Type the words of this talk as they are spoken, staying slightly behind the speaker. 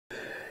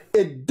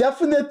it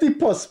definitely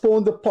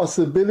postponed the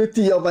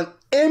possibility of an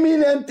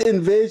imminent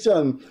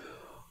invasion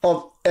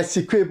of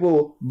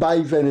Esequibo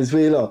by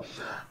Venezuela.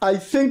 I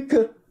think,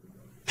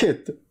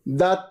 Kit,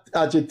 that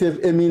adjective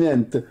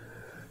imminent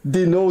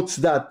denotes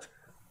that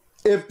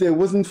if there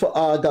wasn't for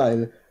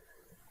Argyles,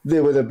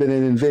 there would have been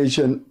an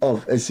invasion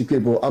of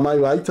Esequibo. Am I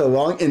right or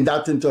wrong in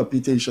that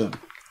interpretation?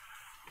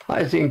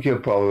 I think you're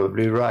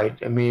probably right.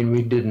 I mean,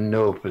 we didn't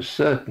know for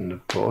certain,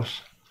 of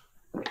course,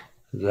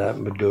 that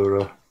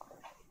Maduro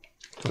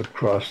would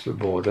cross the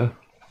border,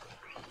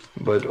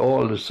 but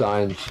all the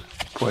signs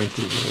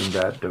pointed in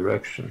that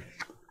direction.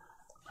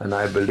 And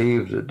I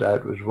believe that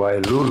that was why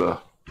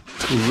Lula,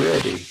 who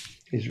really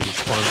is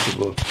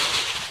responsible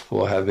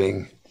for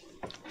having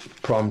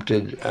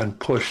prompted and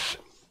pushed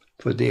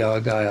for the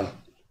Argyles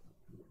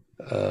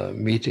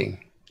meeting,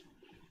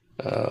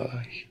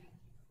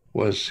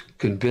 was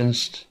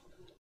convinced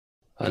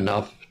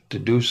enough to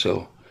do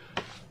so.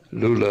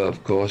 Lula,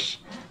 of course,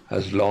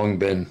 has long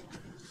been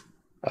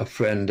a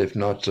friend, if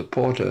not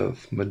supporter,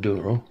 of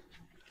Maduro.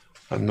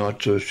 I'm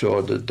not so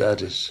sure that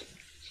that is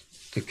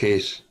the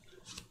case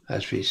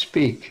as we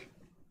speak.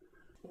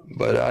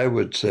 But I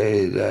would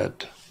say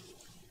that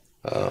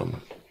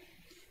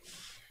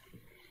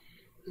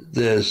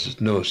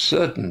there's no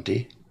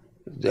certainty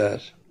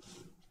that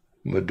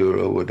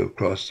Maduro would have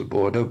crossed the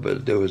border,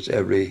 but there was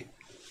every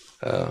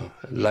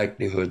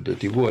likelihood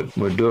that he would.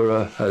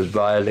 Maduro has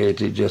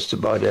violated just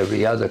about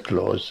every other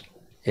clause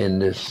in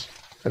this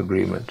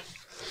agreement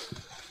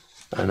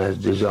and has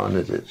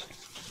dishonored it.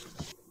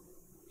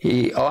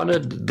 He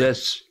honored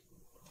this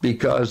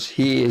because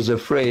he is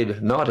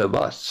afraid not of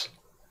us.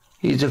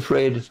 He's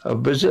afraid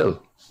of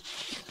Brazil.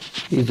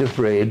 He's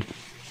afraid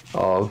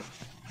of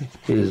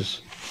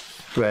his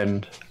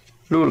friend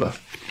Lula.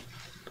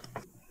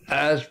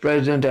 As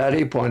President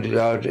Ali pointed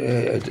out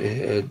at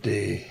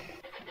the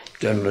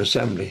General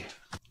Assembly,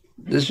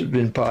 this has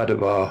been part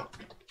of our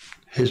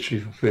history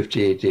for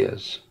 58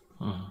 years,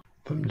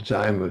 from the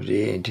time of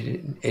the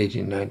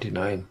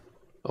 1899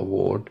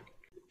 award.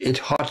 It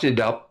hotted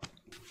up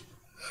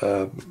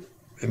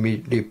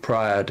immediately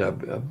prior to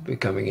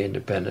becoming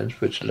independent,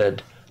 which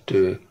led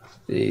to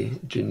the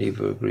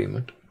Geneva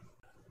Agreement.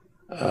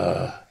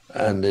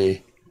 And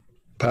the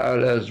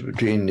parallels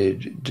between the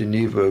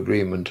Geneva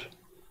Agreement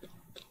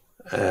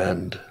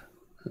and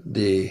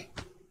the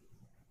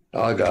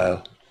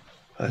Argyles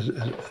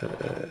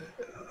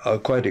are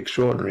quite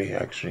extraordinary,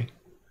 actually.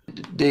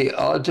 The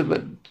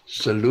ultimate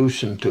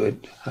solution to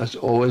it has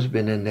always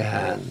been in the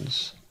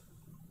hands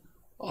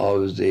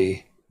of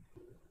the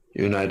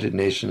United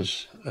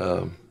Nations,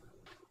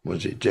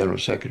 was it General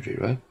Secretary,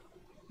 right?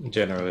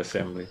 General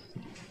Assembly.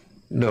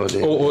 No,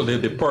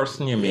 the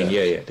person you mean,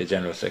 yeah, the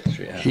General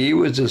Secretary. Yeah. He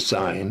was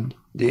assigned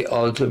the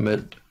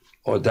ultimate,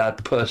 or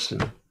that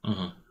person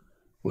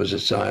was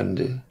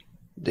assigned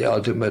the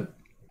ultimate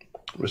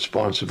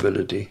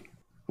responsibility,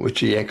 which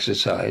he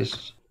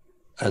exercised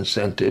and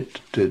sent it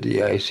to the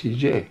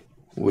ICJ.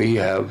 We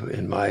have,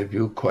 in my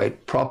view,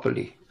 quite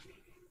properly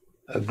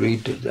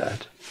agreed to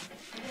that.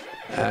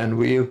 And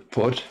we have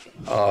put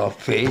our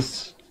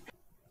faith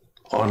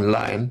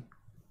online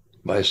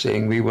by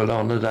saying we will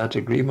honor that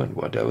agreement,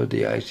 whatever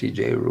the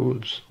ICJ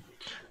rules,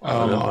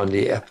 on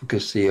the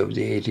efficacy of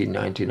the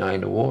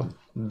 1899 award.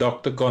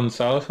 Dr.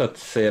 Gonzalez had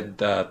said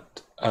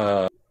that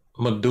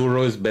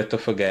Maduro is better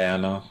for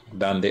Guyana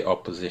than the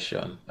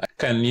opposition.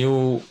 Can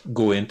you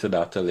go into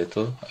that a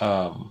little?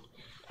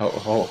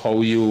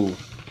 How you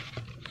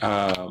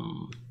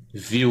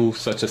view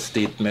such a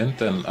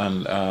statement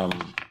and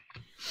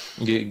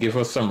give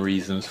us some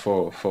reasons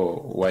for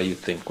why you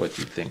think what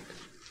you think.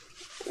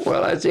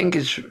 Well, I think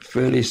it's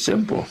fairly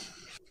simple.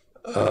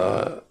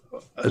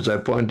 As I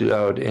pointed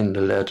out in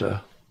the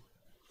letter,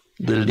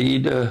 the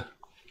leader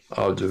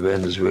of the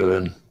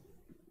Venezuelan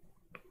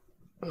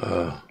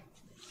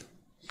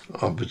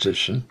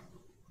opposition,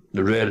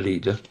 the real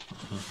leader,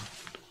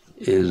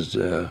 is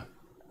the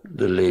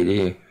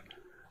lady,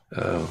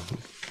 her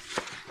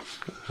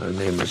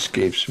name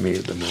escapes me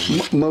at the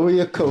moment.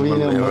 Maria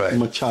Corina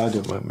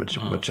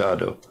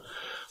Machado.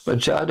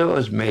 Machado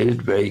has made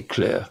it very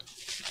clear,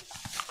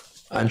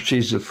 and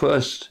she's the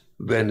first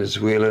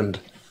Venezuelan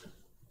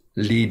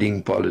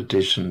leading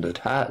politician that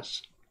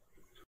has.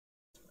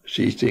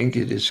 She thinks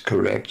it is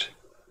correct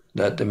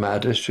that the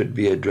matter should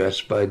be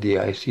addressed by the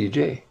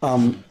ICJ.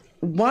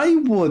 Why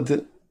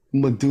would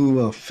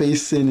Maduro,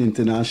 facing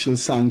international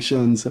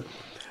sanctions,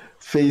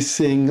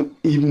 facing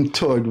even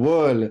third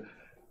world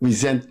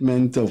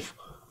resentment of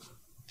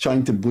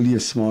trying to bully a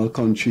small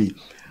country,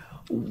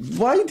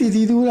 why did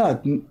he do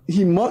that?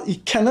 He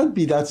cannot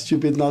be that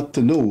stupid not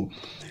to know.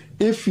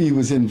 If he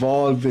was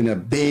involved in a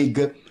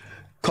big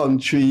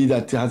country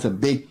that has a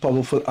big,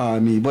 powerful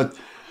army, but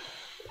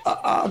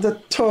the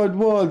third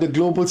world, the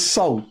global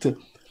south,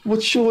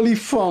 would surely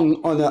frown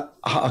on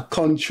a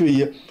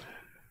country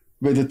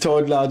with the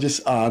third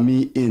largest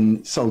army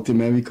in South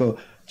America,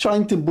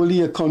 trying to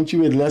bully a country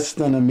with less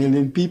than 1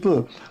 million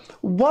people.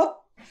 What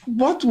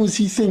was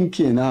he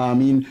thinking? I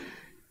mean,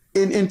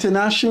 in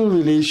international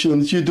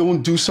relations, you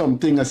don't do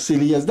something as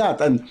silly as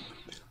that. And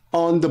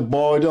on the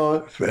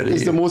border Freddie,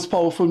 is the most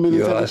powerful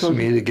military. You asked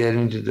me to get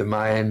into the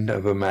mind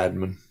of a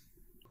madman.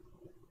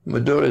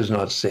 Maduro is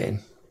not sane.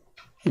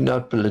 He's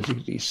not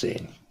politically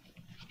sane,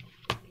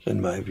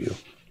 in my view.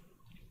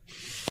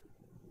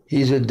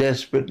 He's a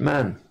desperate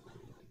man,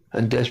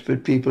 and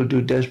desperate people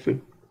do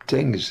desperate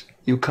things.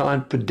 You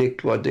can't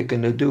predict what they're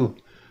going to do.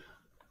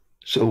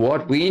 So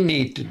what we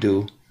need to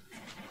do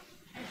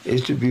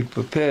is to be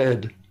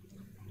prepared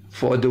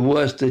for the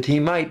worst that he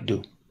might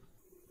do,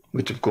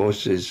 which of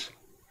course is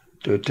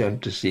to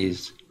attempt to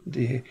seize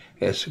the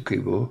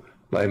Esequibo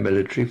by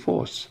military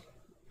force.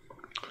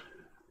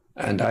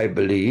 And I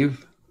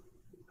believe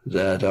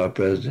that our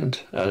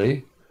President,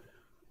 Ali,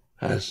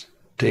 has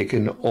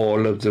taken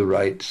all of the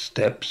right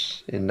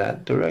steps in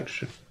that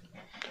direction.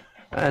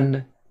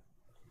 And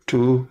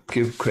to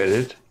give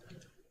credit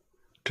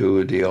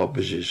to the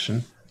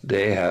opposition,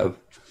 they have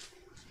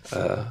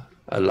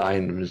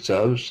aligned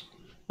themselves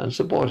and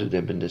supported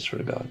him in this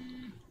regard.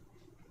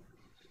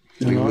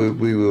 We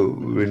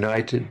were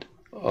united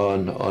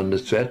on the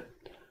threat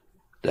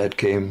that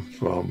came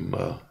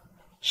from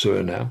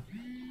Suriname,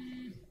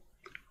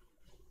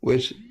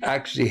 which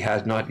actually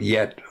has not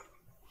yet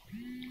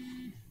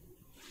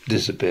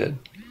disappeared.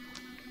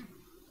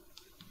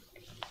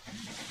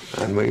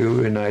 And we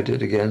were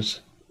united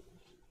against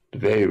the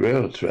very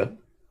real threat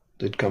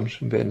that comes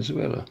from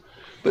Venezuela.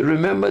 But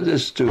remember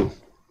this too,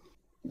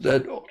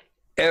 that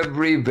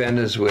every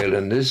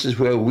Venezuelan, this is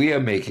where we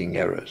are making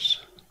errors,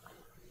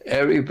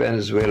 every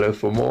Venezuelan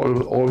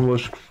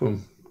almost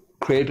from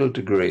cradle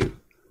to grave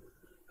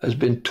has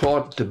been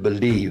taught to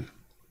believe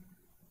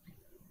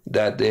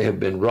that they have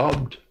been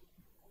robbed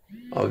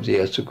of the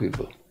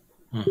Esequibo,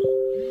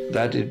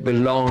 that it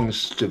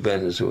belongs to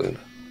Venezuela,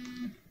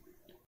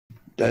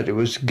 that it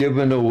was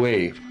given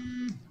away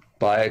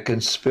by a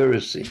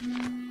conspiracy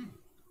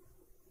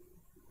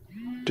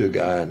to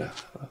Guyana,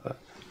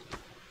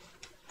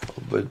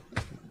 but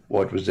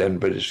what was then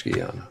British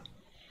Guyana.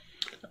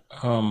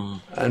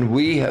 And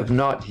we have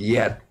not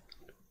yet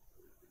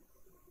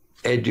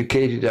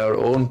educated our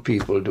own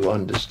people to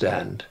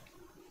understand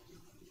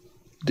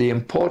the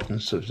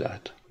importance of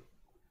that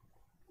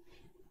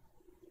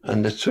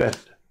and the threat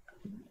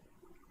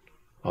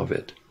of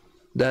it.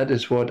 That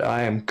is what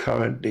I am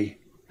currently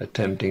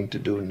attempting to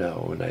do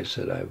now when I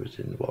said I was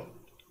involved.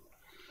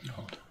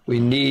 No. We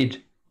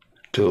need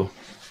to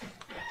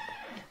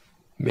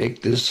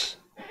make this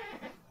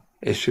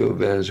issue of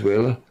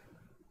Venezuela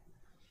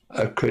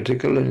a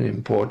critical and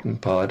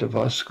important part of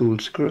our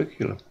school's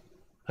curriculum.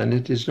 And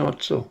it is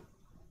not so,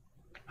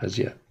 as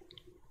yet.